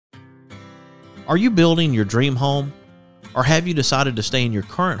Are you building your dream home? Or have you decided to stay in your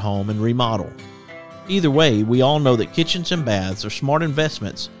current home and remodel? Either way, we all know that kitchens and baths are smart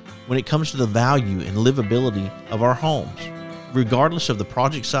investments when it comes to the value and livability of our homes. Regardless of the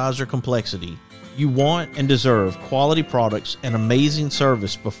project size or complexity, you want and deserve quality products and amazing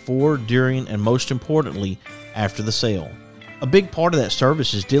service before, during, and most importantly, after the sale. A big part of that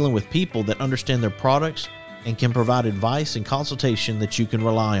service is dealing with people that understand their products and can provide advice and consultation that you can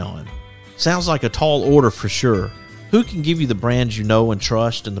rely on. Sounds like a tall order for sure. Who can give you the brands you know and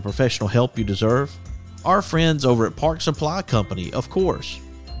trust and the professional help you deserve? Our friends over at Park Supply Company, of course.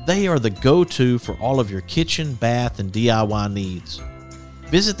 They are the go-to for all of your kitchen, bath, and DIY needs.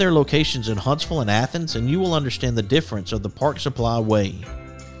 Visit their locations in Huntsville and Athens, and you will understand the difference of the Park Supply way.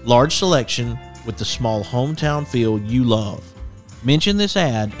 Large selection with the small hometown feel you love. Mention this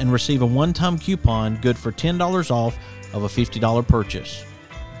ad and receive a one-time coupon good for $10 off of a $50 purchase.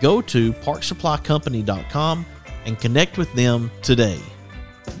 Go to parksupplycompany.com and connect with them today.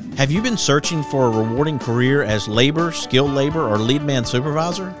 Have you been searching for a rewarding career as labor, skilled labor, or lead man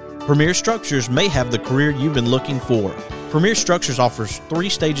supervisor? Premier Structures may have the career you've been looking for. Premier Structures offers 3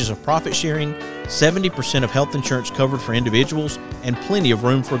 stages of profit sharing, 70% of health insurance covered for individuals, and plenty of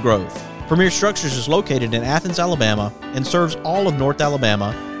room for growth. Premier Structures is located in Athens, Alabama, and serves all of North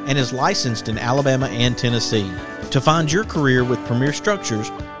Alabama and is licensed in Alabama and Tennessee. To find your career with Premier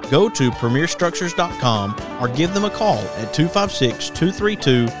Structures, go to premierstructures.com or give them a call at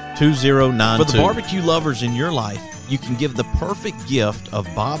 256-232-2092. For the barbecue lovers in your life, you can give the perfect gift of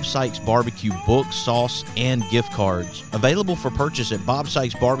Bob Sykes Barbecue books, sauce, and gift cards. Available for purchase at Bob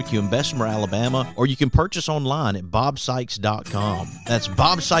Sykes Barbecue in Bessemer, Alabama, or you can purchase online at bobsykes.com. That's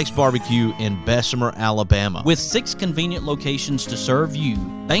Bob Sykes Barbecue in Bessemer, Alabama. With 6 convenient locations to serve you,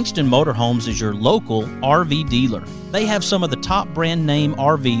 Bankston Motorhomes is your local RV dealer. They have some of the top brand name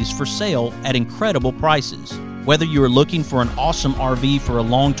RVs for sale at incredible prices. Whether you are looking for an awesome RV for a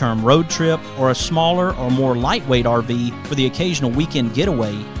long-term road trip or a smaller or more lightweight RV for the occasional weekend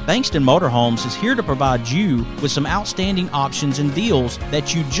getaway, Bankston Motorhomes is here to provide you with some outstanding options and deals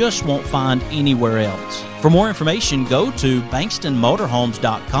that you just won't find anywhere else. For more information, go to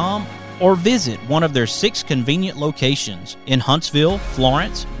bankstonmotorhomes.com or visit one of their 6 convenient locations in Huntsville,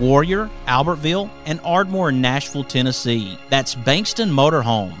 Florence, Warrior, Albertville, and Ardmore in Nashville, Tennessee. That's Bankston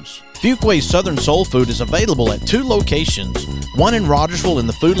Motorhomes. Fuquay's Southern Soul Food is available at 2 locations, one in Rogersville in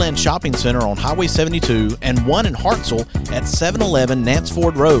the Foodland Shopping Center on Highway 72 and one in Hartselle at 711 Nance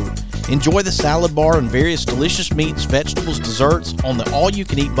Ford Road. Enjoy the salad bar and various delicious meats, vegetables, desserts on the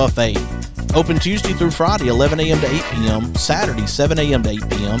all-you-can-eat buffet. Open Tuesday through Friday, 11 a.m. to 8 p.m., Saturday, 7 a.m. to 8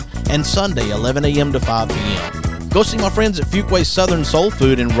 p.m., and Sunday, 11 a.m. to 5 p.m. Go see my friends at Fuquay's Southern Soul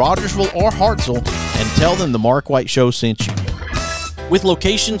Food in Rogersville or Hartselle and tell them the Mark White Show sent you. With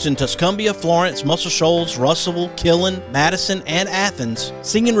locations in Tuscumbia, Florence, Muscle Shoals, Russellville, Killen, Madison, and Athens,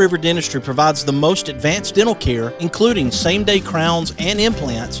 Singing River Dentistry provides the most advanced dental care, including same-day crowns and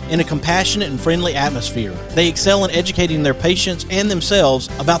implants, in a compassionate and friendly atmosphere. They excel in educating their patients and themselves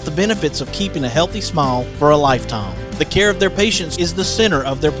about the benefits of keeping a healthy smile for a lifetime. The care of their patients is the center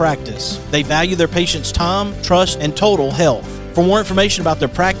of their practice. They value their patients' time, trust, and total health. For more information about their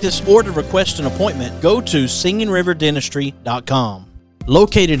practice or to request an appointment, go to singingriverdentistry.com.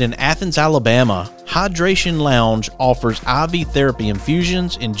 Located in Athens, Alabama, Hydration Lounge offers IV therapy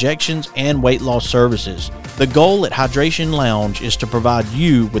infusions, injections, and weight loss services. The goal at Hydration Lounge is to provide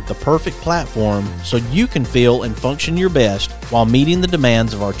you with the perfect platform so you can feel and function your best while meeting the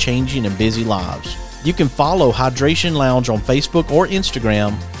demands of our changing and busy lives. You can follow Hydration Lounge on Facebook or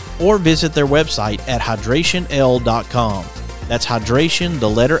Instagram, or visit their website at hydrationl.com. That's hydration, the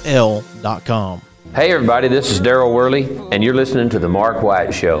letter L.com. Hey everybody, this is Daryl Worley, and you're listening to The Mark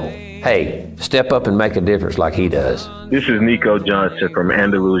White Show. Hey, step up and make a difference like he does. This is Nico Johnson from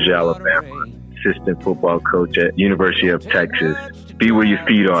Andalusia, Alabama, assistant football coach at University of Texas. Be where your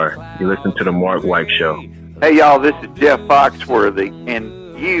feet are. You listen to The Mark White Show. Hey y'all, this is Jeff Foxworthy,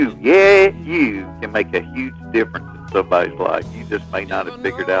 and you can make a huge difference in somebody's life. You just may not have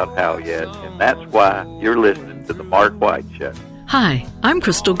figured out how yet, and that's why you're listening to The Mark White Show. Hi, I'm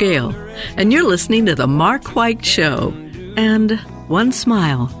Crystal Gale, and you're listening to The Mark White Show. And one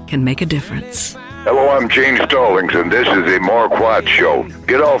smile can make a difference. Hello, I'm Gene Stallings, and this is The Mark White Show.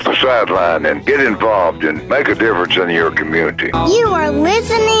 Get off the sideline and get involved and make a difference in your community. You are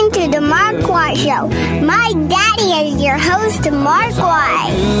listening to The Mark White Show. My daddy is your host, Mark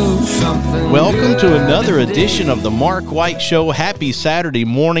White. Welcome to another edition of the Mark White Show. Happy Saturday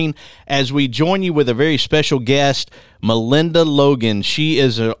morning as we join you with a very special guest, Melinda Logan. She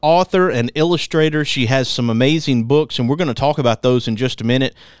is an author and illustrator. She has some amazing books, and we're going to talk about those in just a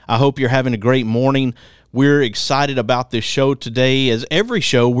minute. I hope you're having a great morning. We're excited about this show today. As every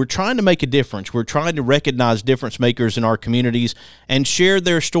show, we're trying to make a difference. We're trying to recognize difference makers in our communities and share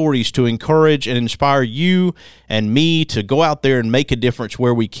their stories to encourage and inspire you and me to go out there and make a difference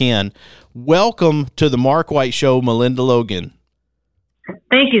where we can. Welcome to the Mark White Show, Melinda Logan.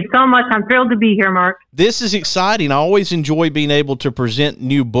 Thank you so much. I'm thrilled to be here, Mark. This is exciting. I always enjoy being able to present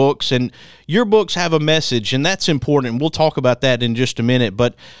new books, and your books have a message, and that's important. We'll talk about that in just a minute,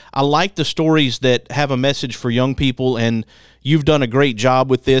 but I like the stories that have a message for young people, and you've done a great job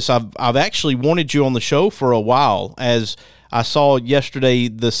with this. I've actually wanted you on the show for a while. As I saw yesterday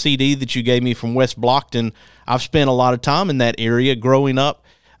the CD that you gave me from West Blockton. I've spent a lot of time in that area growing up.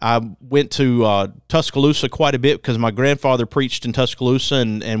 I went to Tuscaloosa quite a bit because my grandfather preached in Tuscaloosa,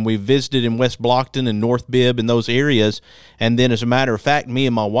 and we visited in West Blockton and North Bibb and those areas. And then, as a matter of fact, me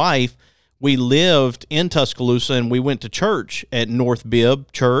and my wife, we lived in Tuscaloosa, and we went to church at North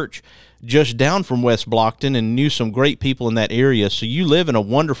Bibb Church just down from West Blockton and knew some great people in that area. So you live in a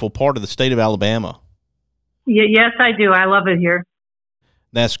wonderful part of the state of Alabama. Yes, I do. I love it here.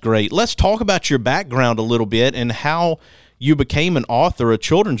 That's great. Let's talk about your background a little bit and how you became an author, a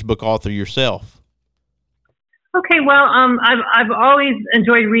children's book author yourself. Okay, well, I've always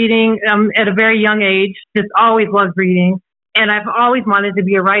enjoyed reading at a very young age. Just always loved reading, and I've always wanted to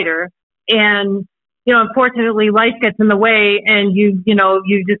be a writer. And unfortunately, life gets in the way, and you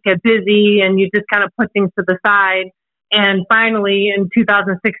just get busy, and you just kind of put things to the side. And finally, in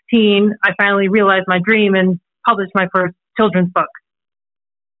 2016, I finally realized my dream and published my first children's book.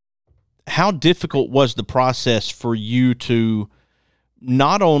 How difficult was the process for you to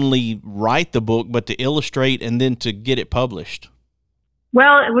not only write the book, but to illustrate and then to get it published?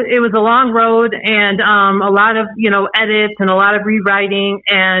 Well, it was a long road, and a lot of, edits and a lot of rewriting,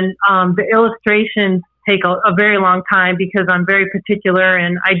 and the illustrations take a very long time because I'm very particular,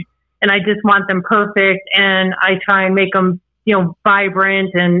 and I just want them perfect, and I try and make them,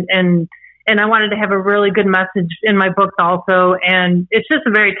 vibrant, and I wanted to have a really good message in my books also, and it's just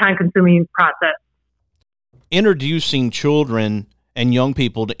a very time-consuming process. Introducing children and young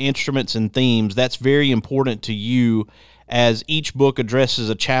people to instruments and themes, that's very important to you, as each book addresses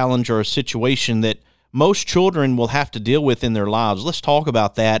a challenge or a situation that most children will have to deal with in their lives. Let's talk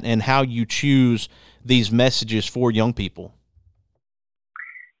about that and how you choose these messages for young people.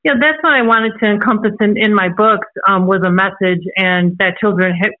 Yeah, that's what I wanted to encompass in my books, was a message, and that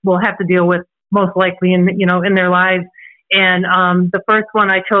children will have to deal with most likely in their lives. And the first one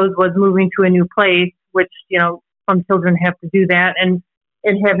I chose was moving to a new place, which some children have to do that, and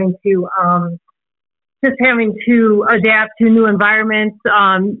having to adapt to new environments,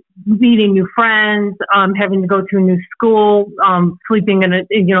 meeting new friends, having to go to a new school, sleeping in a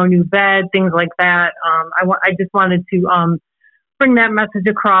new bed, things like that. I just wanted to bring that message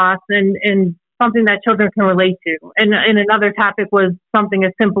across, and something that children can relate to. And another topic was something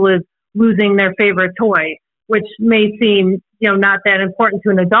as simple as losing their favorite toy, which may seem, not that important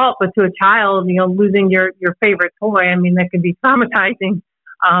to an adult, but to a child, losing your favorite toy, I mean, that can be traumatizing.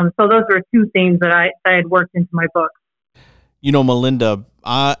 So those were two themes that I had worked into my book. Melinda,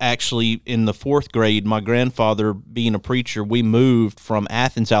 I actually, in the fourth grade, my grandfather being a preacher, we moved from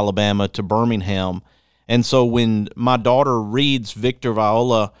Athens, Alabama to Birmingham. And so when my daughter reads Victor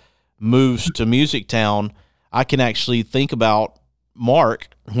Viola Moves to Music Town, I can actually think about Mark,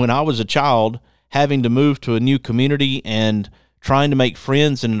 when I was a child, having to move to a new community and trying to make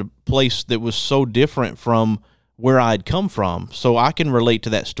friends in a place that was so different from where I'd come from. So I can relate to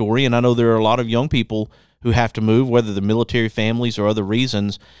that story, and I know there are a lot of young people who have to move, whether they're military families or other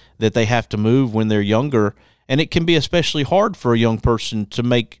reasons, that they have to move when they're younger, and it can be especially hard for a young person to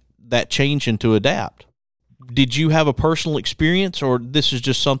make that change and to adapt. Did you have a personal experience, or this is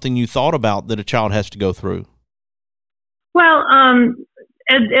just something you thought about that a child has to go through? Well,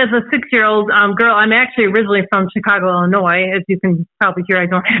 as a 6-year-old girl, I'm actually originally from Chicago, Illinois. As you can probably hear, I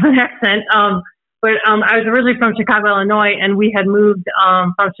don't have an accent. But I was originally from Chicago, Illinois, and we had moved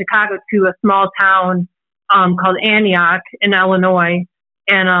from Chicago to a small town called Antioch in Illinois.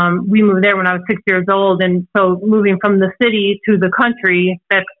 And we moved there when I was 6 years old. And so moving from the city to the country,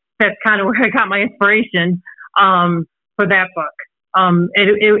 that's kind of where I got my inspiration for that book.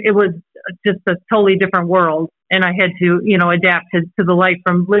 It was just a totally different world, and I had to, adapt to the life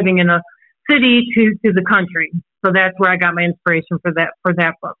from living in a city to the country. So that's where I got my inspiration for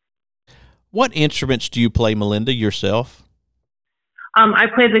that book. What instruments do you play, Melinda, yourself? I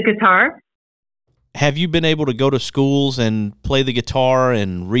play the guitar. Have you been able to go to schools and play the guitar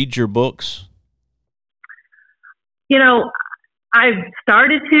and read your books? You know, I've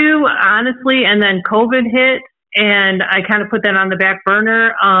started to, honestly, and then COVID hit, and I kind of put that on the back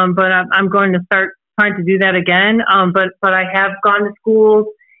burner, but I'm going to start trying to do that again. But I have gone to schools,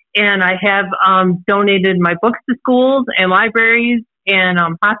 and I have donated my books to schools and libraries and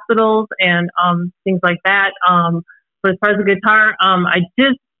hospitals and things like that. But as far as the guitar, I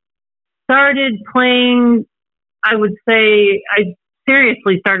just started playing, I would say I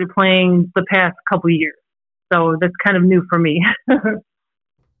seriously started playing the past couple of years. So that's kind of new for me.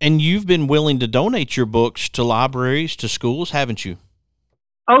 And you've been willing to donate your books to libraries, to schools, haven't you?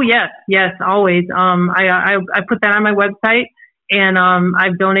 Oh, yes, always. I put that on my website, and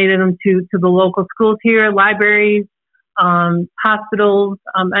I've donated them to the local schools here, libraries, hospitals,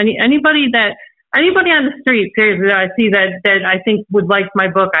 anybody on the street, seriously, that I see that I think would like my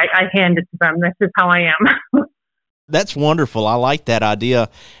book, I hand it to them. That's just how I am. That's wonderful. I like that idea.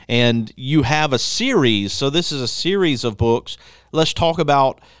 And you have a series. So this is a series of books. Let's talk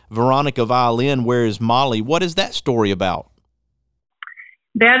about Veronica Violin-Where is Molly? What is that story about?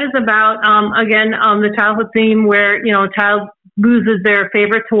 That is about, again, the childhood theme where, a child loses their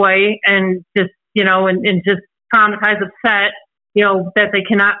favorite toy and just, and just traumatized, upset, that they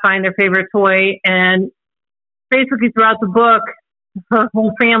cannot find their favorite toy. And basically throughout the book, her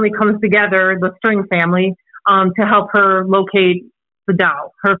whole family comes together, the String family, to help her locate the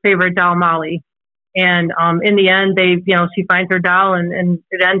doll, her favorite doll, Molly. And in the end, she finds her doll, and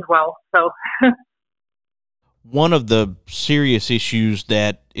it ends well. So, one of the serious issues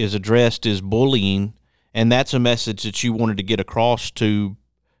that is addressed is bullying, and that's a message that you wanted to get across to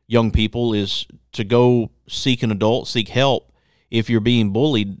young people: is to go seek an adult, seek help if you're being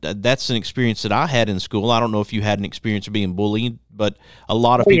bullied. That's an experience that I had in school. I don't know if you had an experience of being bullied, but a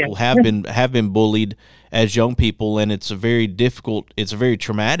lot of people have been bullied as young people, and it's a very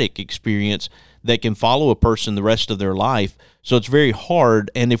traumatic experience that can follow a person the rest of their life. So it's very hard,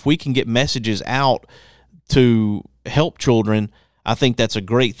 and if we can get messages out to help children, I think that's a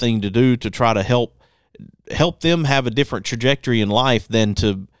great thing to do, to try to help them have a different trajectory in life than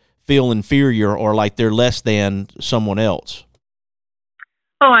to feel inferior or like they're less than someone else.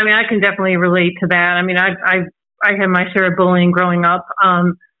 Oh, I mean, I can definitely relate to that. I mean, I had my share of bullying growing up,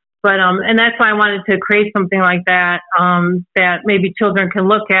 but and that's why I wanted to create something like that, that maybe children can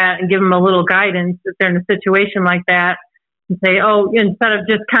look at and give them a little guidance if they're in a situation like that, and say, oh, instead of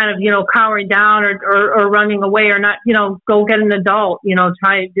just kind of cowering down or running away, or not, go get an adult,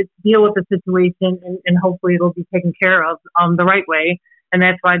 try to deal with the situation, and hopefully it'll be taken care of the right way. And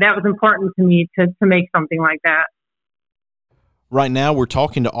that's why that was important to me to make something like that. Right now, we're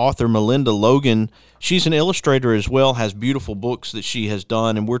talking to author Melinda Logan. She's an illustrator as well, has beautiful books that she has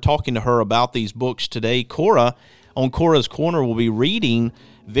done, and we're talking to her about these books today. Cora, on Cora's Corner, will be reading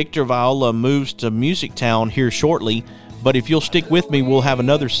Victor Viola Moves to Music Town here shortly. But if you'll stick with me, we'll have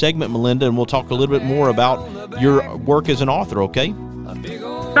another segment, Melinda, and we'll talk a little bit more about your work as an author, okay?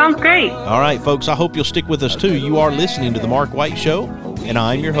 Sounds great. All right, folks, I hope you'll stick with us, too. You are listening to The Mark White Show, and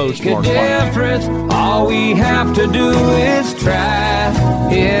I'm your host, Mark White. All we have to do is try.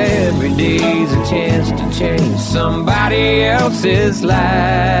 Every day's a chance to change somebody else's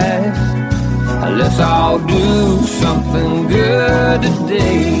life. Let's all do something good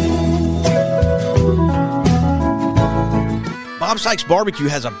today. Bob Sykes Barbecue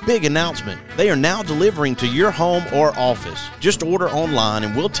has a big announcement. They are now delivering to your home or office. Just order online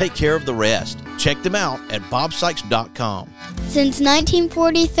and we'll take care of the rest. Check them out at bobsykes.com. Since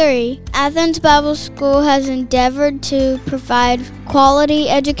 1943, Athens Bible School has endeavored to provide quality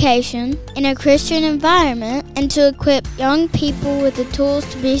education in a Christian environment and to equip young people with the tools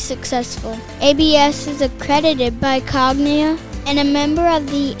to be successful. ABS is accredited by Cognia and a member of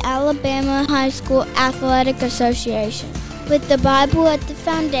the Alabama High School Athletic Association. With the Bible at the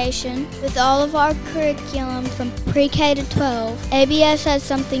foundation, with all of our curriculum from pre-K to 12, ABS has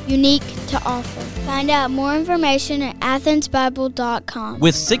something unique to offer. Find out more information at athensbible.com.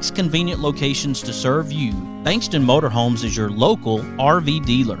 With 6 convenient locations to serve you, Bankston Motorhomes is your local RV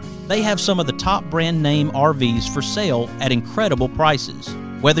dealer. They have some of the top brand name RVs for sale at incredible prices.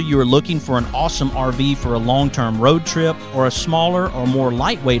 Whether you are looking for an awesome RV for a long-term road trip or a smaller or more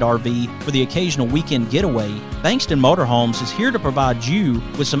lightweight RV for the occasional weekend getaway, Bankston Motorhomes is here to provide you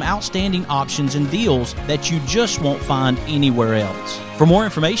with some outstanding options and deals that you just won't find anywhere else. For more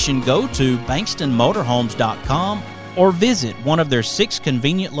information, go to bankstonmotorhomes.com or visit one of their 6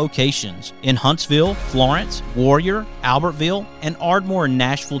 convenient locations in Huntsville, Florence, Warrior, Albertville, and Ardmore,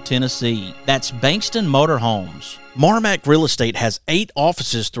 Nashville, Tennessee. That's Bankston Motorhomes. Marmac Real Estate has 8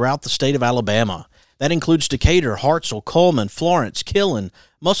 offices throughout the state of Alabama. That includes Decatur, Hartselle, Coleman, Florence, Killen,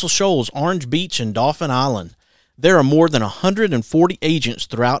 Muscle Shoals, Orange Beach, and Dauphin Island. There are more than 140 agents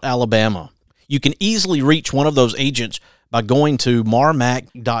throughout Alabama. You can easily reach one of those agents by going to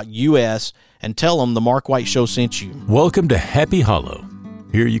marmac.us and tell them the Mark White Show sent you. Welcome to Happy Hollow.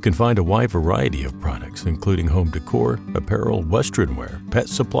 Here you can find a wide variety of products, including home decor, apparel, western wear, pet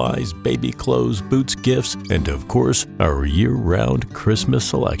supplies, baby clothes, boots, gifts, and of course, our year-round Christmas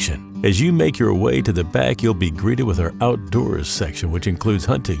selection. As you make your way to the back, you'll be greeted with our outdoors section, which includes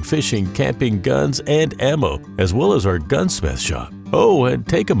hunting, fishing, camping, guns, and ammo, as well as our gunsmith shop. Oh, and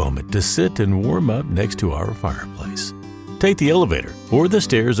take a moment to sit and warm up next to our fireplace. Take the elevator or the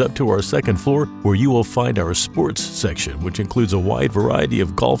stairs up to our 2nd floor, where you will find our sports section, which includes a wide variety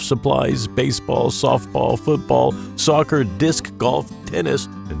of golf supplies, baseball, softball, football, soccer, disc golf, tennis,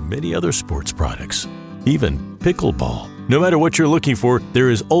 and many other sports products. Even pickleball. No matter what you're looking for,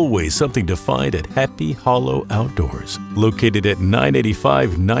 there is always something to find at Happy Hollow Outdoors, located at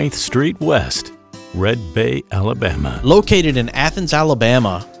 985 9th Street West, Red Bay, Alabama. Located in Athens,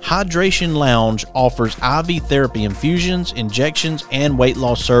 Alabama, Hydration Lounge offers IV therapy infusions, injections, and weight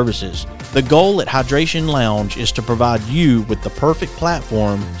loss services. The goal at Hydration Lounge is to provide you with the perfect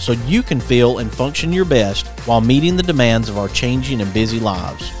platform so you can feel and function your best while meeting the demands of our changing and busy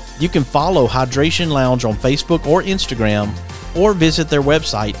lives. You can follow Hydration Lounge on Facebook or Instagram, or visit their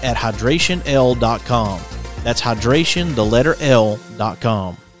website at hydrationl.com. That's hydration, the letter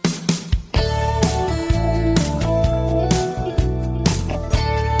L.com.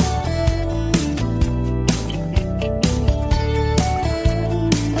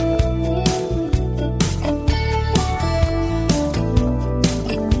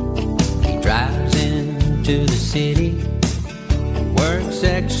 Drives into the city, works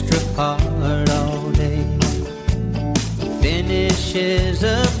extra hard all day, finishes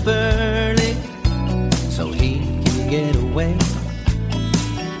up early so he can get away,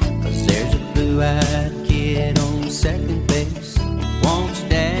 'cause there's a blue-eyed kid on second base, wants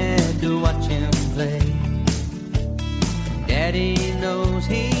dad to watch him play. Daddy knows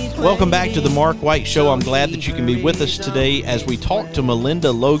he's Welcome back to the Mark White Show. I'm glad that you can be with us today as we talk to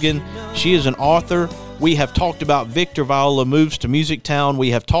Melinda Logan. She is an author. We have talked about Victor Viola Moves to Music Town.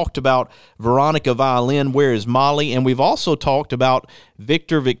 We have talked about Veronica Violin-Where is Molly? And we've also talked about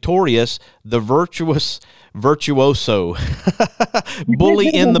Victor Victorious, the virtuoso, bully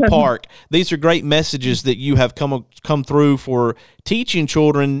in the park. These are great messages that you have come through for teaching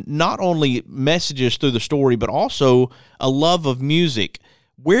children, not only messages through the story, but also a love of music.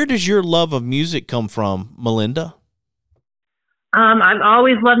 Where does your love of music come from, Melinda? I've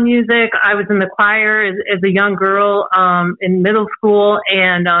always loved music. I was in the choir as a young girl in middle school,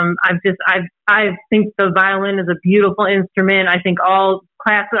 and I think the violin is a beautiful instrument. I think all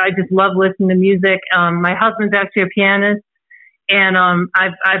classes, I just love listening to music. My husband's actually a pianist, and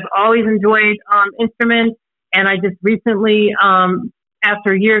I've always enjoyed instruments. And I just recently,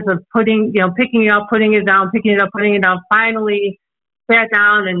 after years of picking it up, putting it down, picking it up, putting it down, finally sat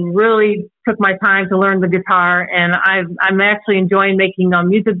down and really took my time to learn the guitar, and I'm actually enjoying making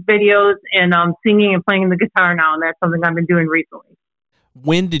music videos and singing and playing the guitar now, and that's something I've been doing recently.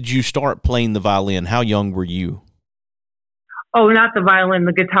 When did you start playing the violin? How young were you? Oh, not the violin,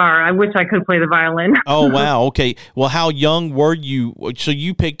 the guitar. I wish I could play the violin. Oh, wow. Okay. Well, how young were you? So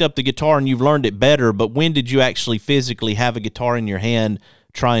you picked up the guitar and you've learned it better, but when did you actually physically have a guitar in your hand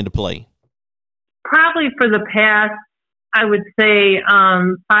trying to play? Probably for the past, I would say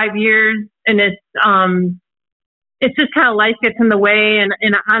 5 years, and it's just kind of life gets in the way. And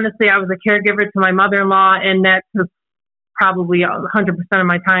honestly, I was a caregiver to my mother-in-law, and that took probably 100% of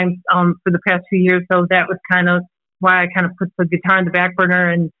my time for the past few years. So that was kind of why I kind of put the guitar in the back burner.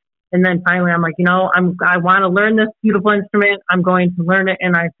 And then finally, I'm like, I want to learn this beautiful instrument. I'm going to learn it.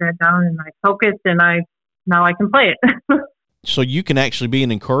 And I sat down and I focused, and now I can play it. So you can actually be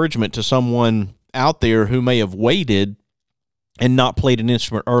an encouragement to someone out there who may have waited and not played an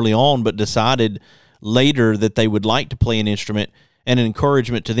instrument early on, but decided later that they would like to play an instrument, and an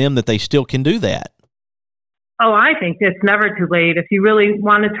encouragement to them that they still can do that. Oh, I think it's never too late. If you really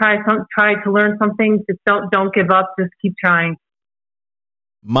want to try to learn something, just don't give up. Just keep trying.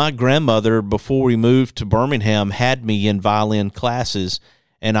 My grandmother, before we moved to Birmingham, had me in violin classes,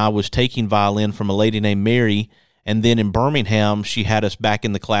 and I was taking violin from a lady named Mary. And then in Birmingham, she had us back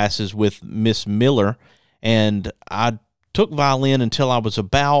in the classes with Miss Miller, and I took violin until I was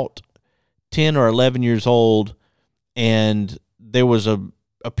about 10 or 11 years old, and there was a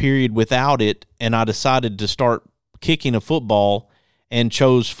period without it, and I decided to start kicking a football and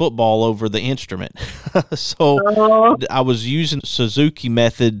chose football over the instrument. So I was using Suzuki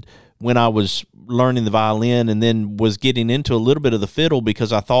method when I was learning the violin, and then was getting into a little bit of the fiddle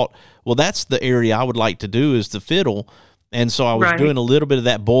because I thought, well, that's the area I would like to do is the fiddle. And so I was doing a little bit of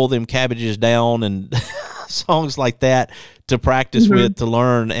that Boil Them Cabbages Down and songs like that to practice with, to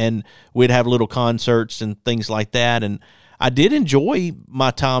learn. And we'd have little concerts and things like that. And I did enjoy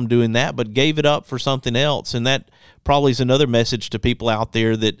my time doing that, but gave it up for something else. And that probably is another message to people out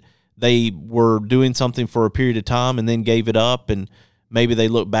there, that they were doing something for a period of time and then gave it up. And maybe they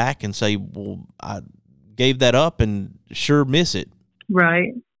look back and say, well, I gave that up and sure miss it.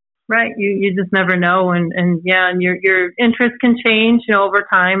 Right. You just never know. And your interest can change, over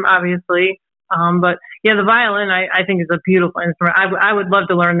time, obviously. But yeah, the violin, I think, is a beautiful instrument. I would love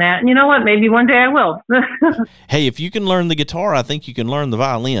to learn that. And you know what? Maybe one day I will. Hey, if you can learn the guitar, I think you can learn the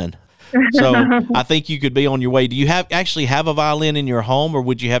violin. So I think you could be on your way. Do you actually have a violin in your home, or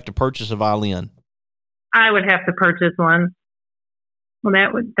would you have to purchase a violin? I would have to purchase one. Well,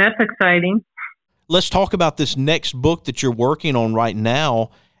 that's exciting. Let's talk about this next book that you're working on right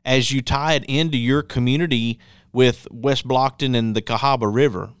now, as you tie it into your community with West Blockton and the Cahaba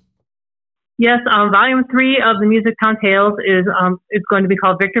River. Yes, Volume 3 of the Music Town Tales is going to be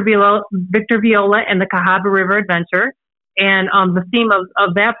called Victor Viola and the Cahaba River Adventure. And the theme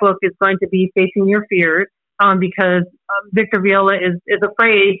of that book is going to be facing your fears, because Victor Viola is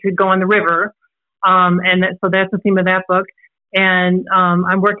afraid to go on the river. So that's the theme of that book. And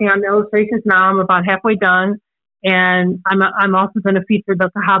I'm working on the illustrations now. I'm about halfway done. And I'm also going to feature the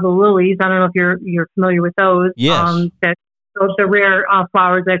Cahaba lilies. I don't know if you're familiar with those. Yes. Those are rare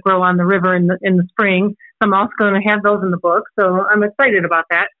flowers that grow on the river in the spring. So I'm also going to have those in the book. So I'm excited about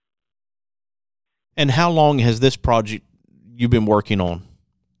that. And how long has this project you've been working on?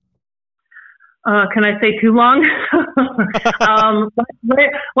 Can I say too long?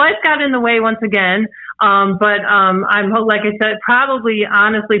 Life got in the way once again. I'm like I said, probably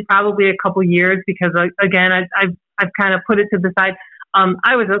a couple years, because again, I've kind of put it to the side.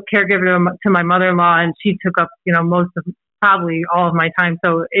 I was a caregiver to my mother-in-law, and she took up, most of, probably all of my time.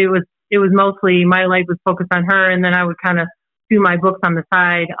 So it was mostly, my life was focused on her, and then I would kind of do my books on the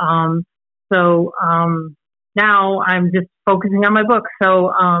side. Now I'm just focusing on my book.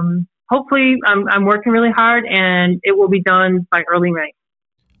 So, hopefully I'm working really hard, and it will be done by early May.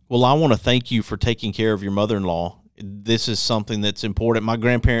 Well, I want to thank you for taking care of your mother-in-law. This is something that's important. My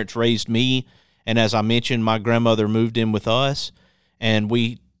grandparents raised me, and as I mentioned, my grandmother moved in with us, and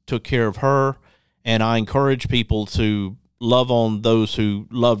we took care of her. And I encourage people to love on those who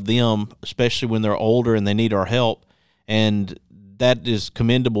love them, especially when they're older and they need our help. And that is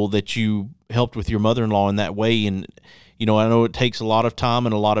commendable that you helped with your mother-in-law in that way. And, I know it takes a lot of time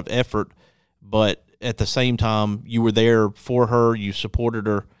and a lot of effort, but at the same time, you were there for her, you supported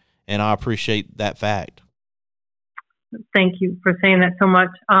her, and I appreciate that fact. Thank you for saying that so much.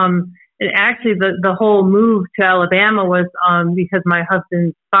 Actually, the whole move to Alabama was because my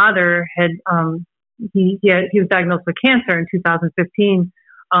husband's father had he was diagnosed with cancer in 2015.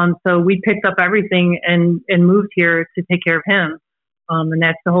 So we picked up everything and moved here to take care of him. And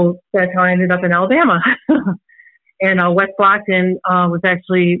that's how I ended up in Alabama. And West Blockton was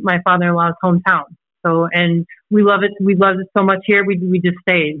actually my father-in-law's hometown. So, and we love it. We loved it so much here. We just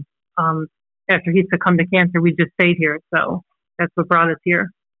stayed. After he succumbed to cancer, we just stayed here. So that's what brought us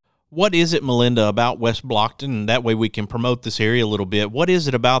here. What is it, Melinda, about West Blockton? That way we can promote this area a little bit. What is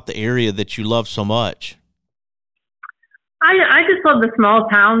it about the area that you love so much? I just love the small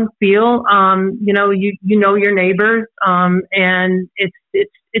town feel. You know your neighbors, and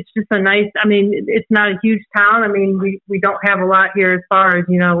it's just a nice. I mean, it's not a huge town. I mean, we don't have a lot here as far as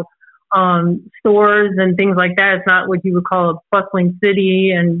stores and things like that. It's not what you would call a bustling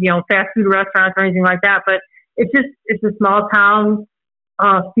city, and fast food restaurants or anything like that. But it's a small town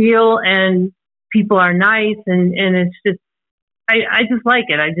feel, and people are nice, and it's just. I just like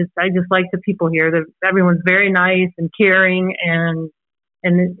it. I just like the people here. Everyone's very nice and caring, and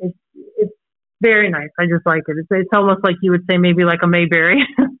it's very nice. I just like it. It's almost like you would say maybe like a Mayberry.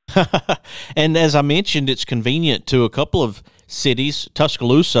 And as I mentioned, it's convenient to a couple of cities.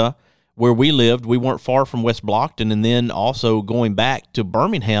 Tuscaloosa, where we lived, we weren't far from West Blockton, and then also going back to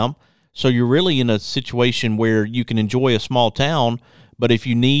Birmingham. So you're really in a situation where you can enjoy a small town, but if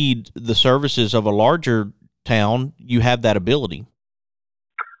you need the services of a larger town, you have that ability.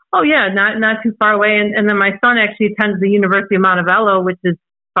 Oh yeah, not too far away. And then my son actually attends the University of Montevallo, which is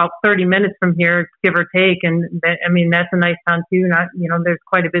about 30 minutes from here, give or take. And that's a nice town too. There's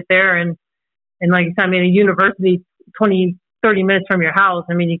quite a bit there. And like I said, a university 20, 30 minutes from your house.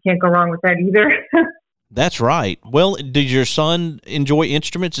 I mean, you can't go wrong with that either. That's right. Well, does your son enjoy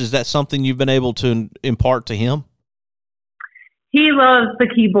instruments? Is that something you've been able to impart to him? He loves the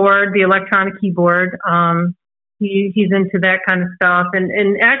keyboard, the electronic keyboard. He's into that kind of stuff,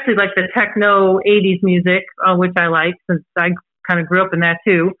 and actually like the techno 80s music, which I like since I kind of grew up in that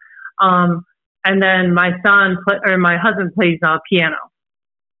too. And then my husband plays piano.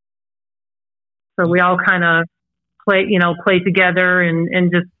 So we all kind of play together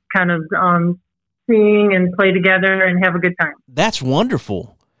and just kind of sing and play together and have a good time. That's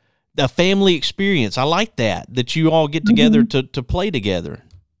wonderful. A family experience. I like that you all get together to play together.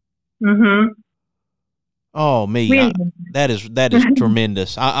 Mm-hmm. Oh, that is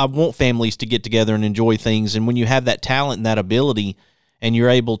tremendous. I want families to get together and enjoy things. And when you have that talent and that ability and you're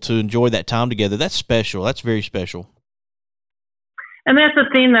able to enjoy that time together, that's special. That's very special. And that's the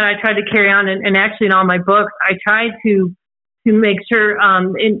theme that I try to carry on. And actually in all my books, I try to make sure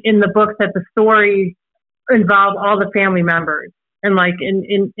in the books that the stories involve all the family members. And like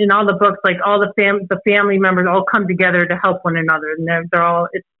in all the books, like all the family members all come together to help one another. And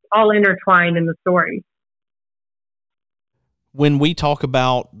it's all intertwined in the story. When we talk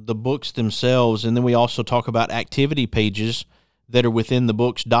about the books themselves, and then we also talk about activity pages that are within the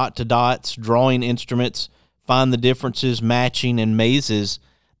books, dot to dots, drawing instruments, find the differences, matching, and mazes,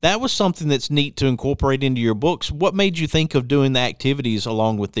 that was something that's neat to incorporate into your books. What made you think of doing the activities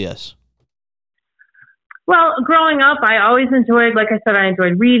along with this? Well, growing up, I always enjoyed, like I said, I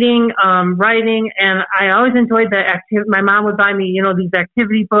enjoyed reading, writing, and I always enjoyed the activity. My mom would buy me, these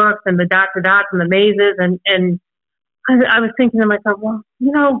activity books and the dot to dots and the mazes, and I was thinking to myself, well,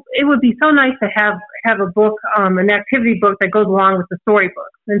 it would be so nice to have a book, an activity book that goes along with the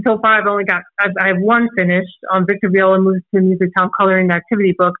storybooks. And so far, I have one finished. Victor Viola moves to Music Town Coloring the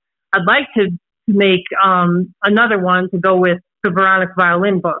activity book. I'd like to make another one to go with the Veronica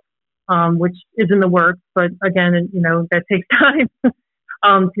Violin book, which is in the works. But again, that takes time to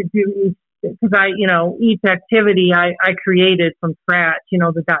do because each activity I created from scratch.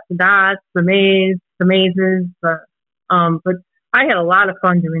 The dot to dots, the mazes, but I had a lot of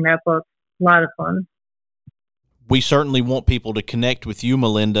fun doing that book. A lot of fun. We certainly want people to connect with you,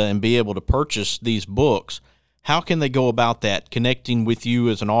 Melinda, and be able to purchase these books. How can they go about that, connecting with you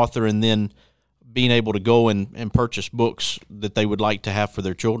as an author and then being able to go and purchase books that they would like to have for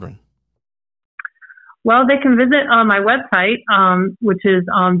their children? Well, they can visit my website, which is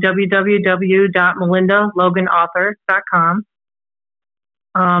www.melindaloganauthor.com.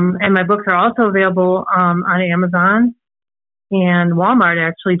 And my books are also available on Amazon and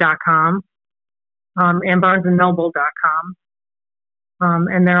Walmart.com, and BarnesandNoble.com.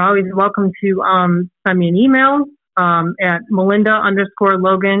 And they're always welcome to send me an email at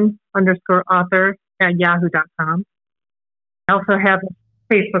Melinda_Logan_author@yahoo.com. I also have a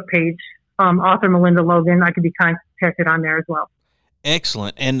Facebook page, author Melinda Logan. I could be contacted on there as well.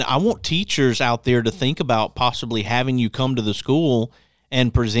 Excellent. And I want teachers out there to think about possibly having you come to the school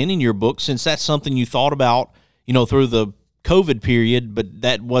and presenting your book, since that's something you thought about, through the COVID period, but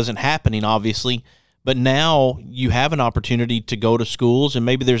that wasn't happening, obviously. But now you have an opportunity to go to schools, and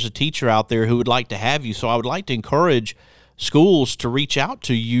maybe there's a teacher out there who would like to have you. So I would like to encourage schools to reach out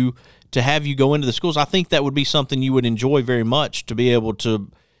to you to have you go into the schools. I think that would be something you would enjoy very much, to be able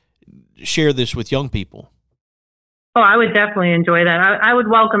to share this with young people. Oh, I would definitely enjoy that. I would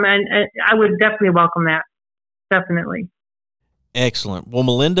welcome, and I would definitely welcome that. Definitely. Excellent. Well,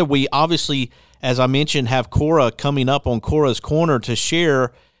 Melinda, we obviously, as I mentioned, have Cora coming up on Cora's Corner to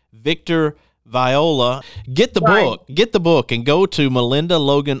share Victor Viola. Get the book and go to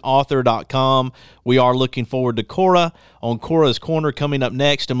melindaloganauthor.com. We are looking forward to Cora on Cora's Corner coming up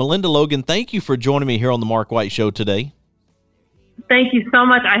next. And Melinda Logan, thank you for joining me here on the Mark White Show today. Thank you so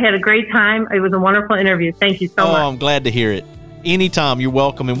much. I had a great time. It was a wonderful interview. Thank you so much. Oh, I'm glad to hear it. Anytime, you're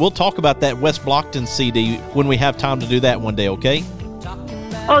welcome. And we'll talk about that West Blockton CD when we have time to do that one day, okay?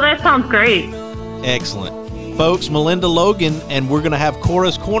 Oh, that sounds great. Excellent. Folks, Melinda Logan, and we're going to have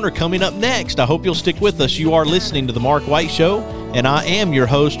Cora's Corner coming up next. I hope you'll stick with us. You are listening to The Mark White Show, and I am your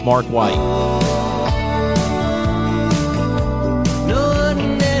host, Mark White.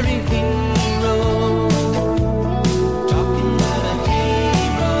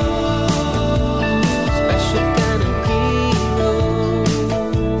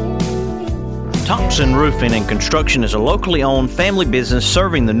 Thompson Roofing and Construction is a locally owned family business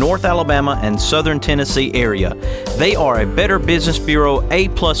serving the North Alabama and Southern Tennessee area. They are a Better Business Bureau A+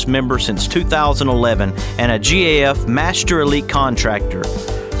 member since 2011 and a GAF Master Elite Contractor.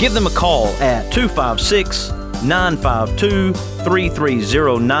 Give them a call at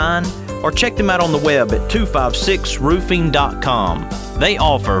 256-952-3309 or check them out on the web at 256roofing.com. They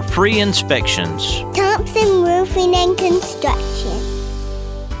offer free inspections. Thompson Roofing and Construction.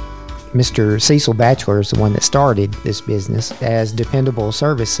 Mr. Cecil Batchelor is the one that started this business as Dependable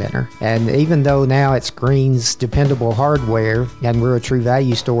Service Center. And even though now it's Green's Dependable Hardware and we're a True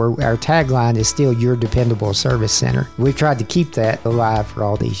Value store, our tagline is still Your Dependable Service Center. We've tried to keep that alive for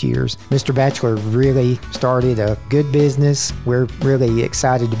all these years. Mr. Batchelor really started a good business. We're really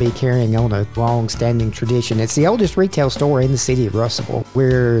excited to be carrying on a long-standing tradition. It's the oldest retail store in the city of Russellville.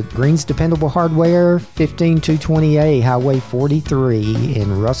 We're Green's Dependable Hardware, 15220A Highway 43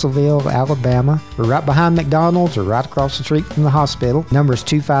 in Russellville, Alabama. We're right behind McDonald's or right across the street from the hospital. Number is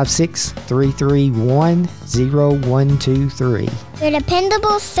 256-331-0123. Your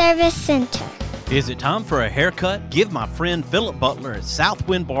Dependable Service Center. Is it time for a haircut? Give my friend Philip Butler at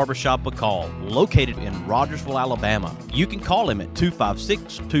Southwind Barbershop a call, located in Rogersville, Alabama. You can call him at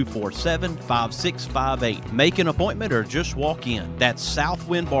 256-247-5658. Make an appointment or just walk in. That's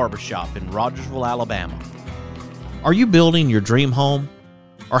Southwind Barbershop in Rogersville, Alabama. Are you building your dream home?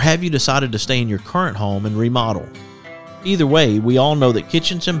 Or have you decided to stay in your current home and remodel? Either way, we all know that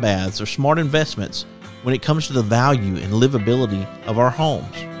kitchens and baths are smart investments when it comes to the value and livability of our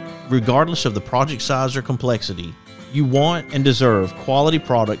homes. Regardless of the project size or complexity, you want and deserve quality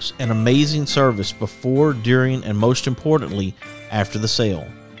products and amazing service before, during, and most importantly, after the sale.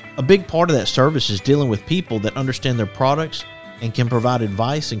 A big part of that service is dealing with people that understand their products and can provide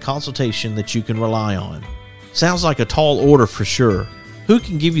advice and consultation that you can rely on. Sounds like a tall order for sure. Who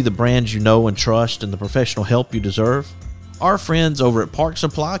can give you the brands you know and trust and the professional help you deserve? Our friends over at Park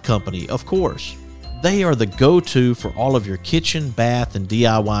Supply Company, of course. They are the go-to for all of your kitchen, bath, and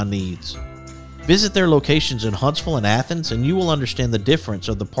DIY needs. Visit their locations in Huntsville and Athens and you will understand the difference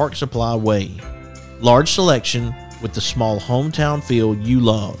of the Park Supply way. Large selection with the small hometown feel you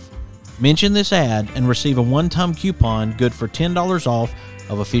love. Mention this ad and receive a one-time coupon good for $10 off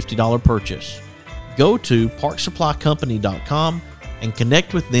of a $50 purchase. Go to parksupplycompany.com and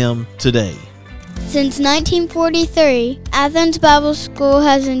connect with them today. Since 1943, Athens Bible School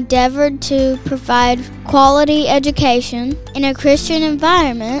has endeavored to provide quality education in a Christian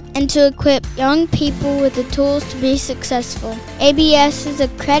environment and to equip young people with the tools to be successful. ABS is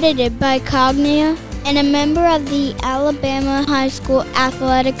accredited by Cognia and a member of the Alabama High School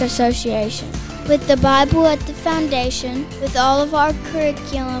Athletic Association. With the Bible at the foundation, with all of our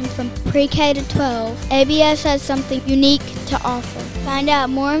curriculum from pre-K to 12, ABS has something unique to offer. Find out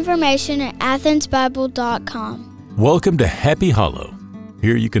more information at athensbible.com. Welcome to Happy Hollow.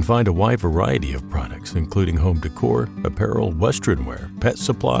 Here you can find a wide variety of products, including home decor, apparel, western wear, pet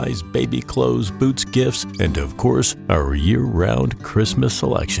supplies, baby clothes, boots, gifts, and of course, our year-round Christmas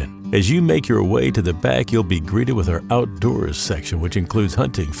selection. As you make your way to the back, you'll be greeted with our outdoors section, which includes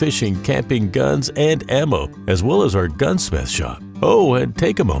hunting, fishing, camping, guns, and ammo, as well as our gunsmith shop. Oh, and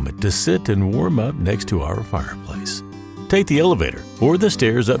take a moment to sit and warm up next to our fireplace. Take the elevator or the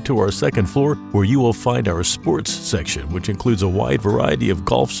stairs up to our second floor where you will find our sports section, which includes a wide variety of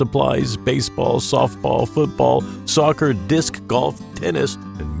golf supplies, baseball, softball, football, soccer, disc golf, tennis,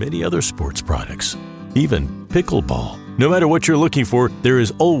 and many other sports products. Even pickleball. No matter what you're looking for, there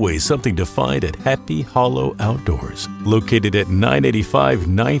is always something to find at Happy Hollow Outdoors, located at 985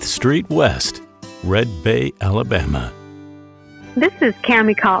 9th Street West, Red Bay, Alabama. This is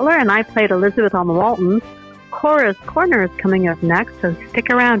Cammie Kotler, and I played Elizabeth on the Waltons. Cora's Corner is coming up next, so stick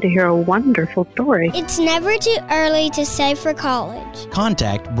around to hear a wonderful story. It's never too early to save for college.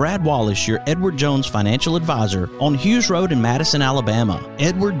 Contact Brad Wallace, your Edward Jones financial advisor, on Hughes Road in Madison, Alabama.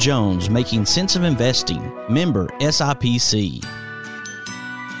 Edward Jones, making sense of investing. Member SIPC.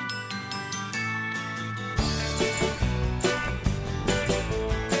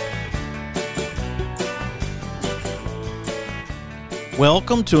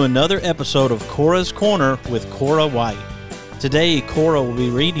 Welcome to another episode of Cora's Corner with Cora White. Today, Cora will be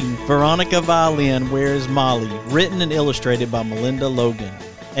reading Veronica Violin-Where is Molly, written and illustrated by Melinda Logan.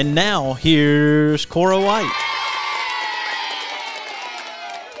 And now, here's Cora White.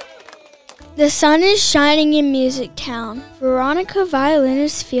 The sun is shining in Music Town. Veronica Violin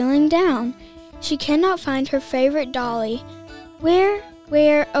is feeling down. She cannot find her favorite dolly. Where,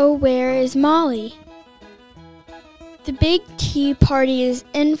 oh where is Molly? The big tea party is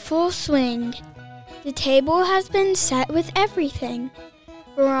in full swing. The table has been set with everything.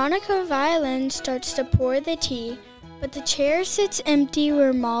 Veronica Violin starts to pour the tea, but the chair sits empty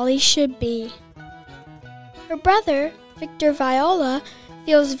where Molly should be. Her brother, Victor Viola,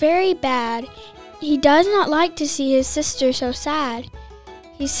 feels very bad. He does not like to see his sister so sad.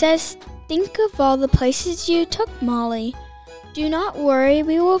 He says, "Think of all the places you took, Molly. Do not worry,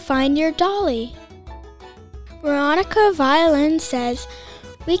 we will find your dolly. Veronica Violin says,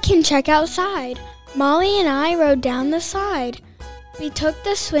 we can check outside. Molly and I rode down the side. We took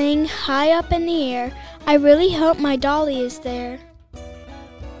the swing high up in the air. I really hope my dolly is there.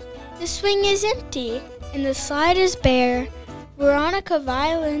 The swing is empty and the slide is bare. Veronica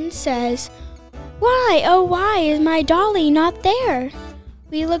Violin says, why, oh why is my dolly not there?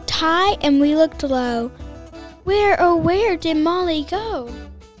 We looked high and we looked low. Where, oh where did Molly go?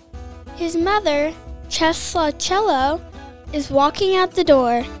 His mother, Cheslacello, is walking out the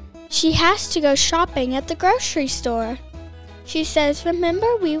door. She has to go shopping at the grocery store. She says,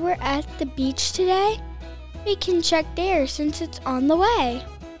 remember we were at the beach today? We can check there since it's on the way.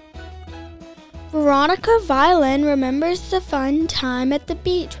 Veronica Violin remembers the fun time at the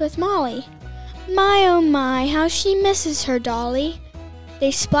beach with Molly. My oh my, how she misses her dolly.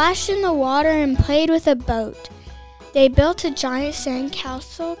 They splashed in the water and played with a boat. They built a giant sand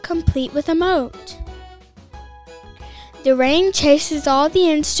castle complete with a moat. The rain chases all the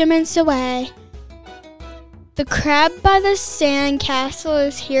instruments away. The crab by the sand castle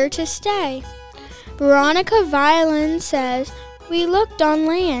is here to stay. Veronica Violin says, we looked on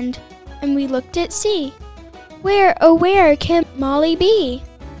land and we looked at sea. Where, oh where can Molly be?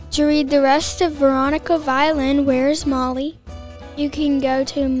 To read the rest of Veronica Violin, Where's Molly? You can go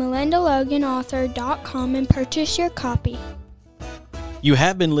to melindaloganauthor.com and purchase your copy. You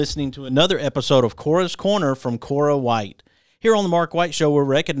have been listening to another episode of Cora's Corner from Cora White. Here on the Mark White Show, we're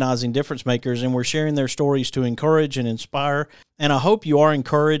recognizing difference makers and we're sharing their stories to encourage and inspire. And I hope you are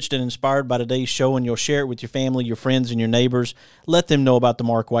encouraged and inspired by today's show, and you'll share it with your family, your friends, and your neighbors. Let them know about the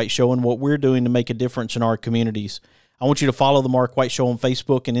Mark White Show and what we're doing to make a difference in our communities. I want you to follow the Mark White Show on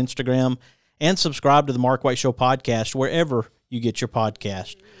Facebook and Instagram, and subscribe to the Mark White Show podcast wherever you get your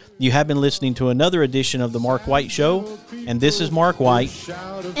podcast. You have been listening to another edition of the Mark White Show, and this is Mark White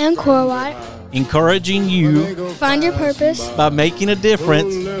and Cora White, encouraging you find your purpose by making a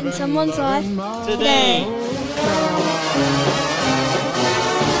difference in someone's life today.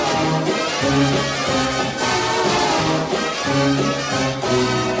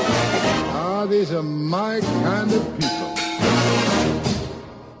 These are my kind of people.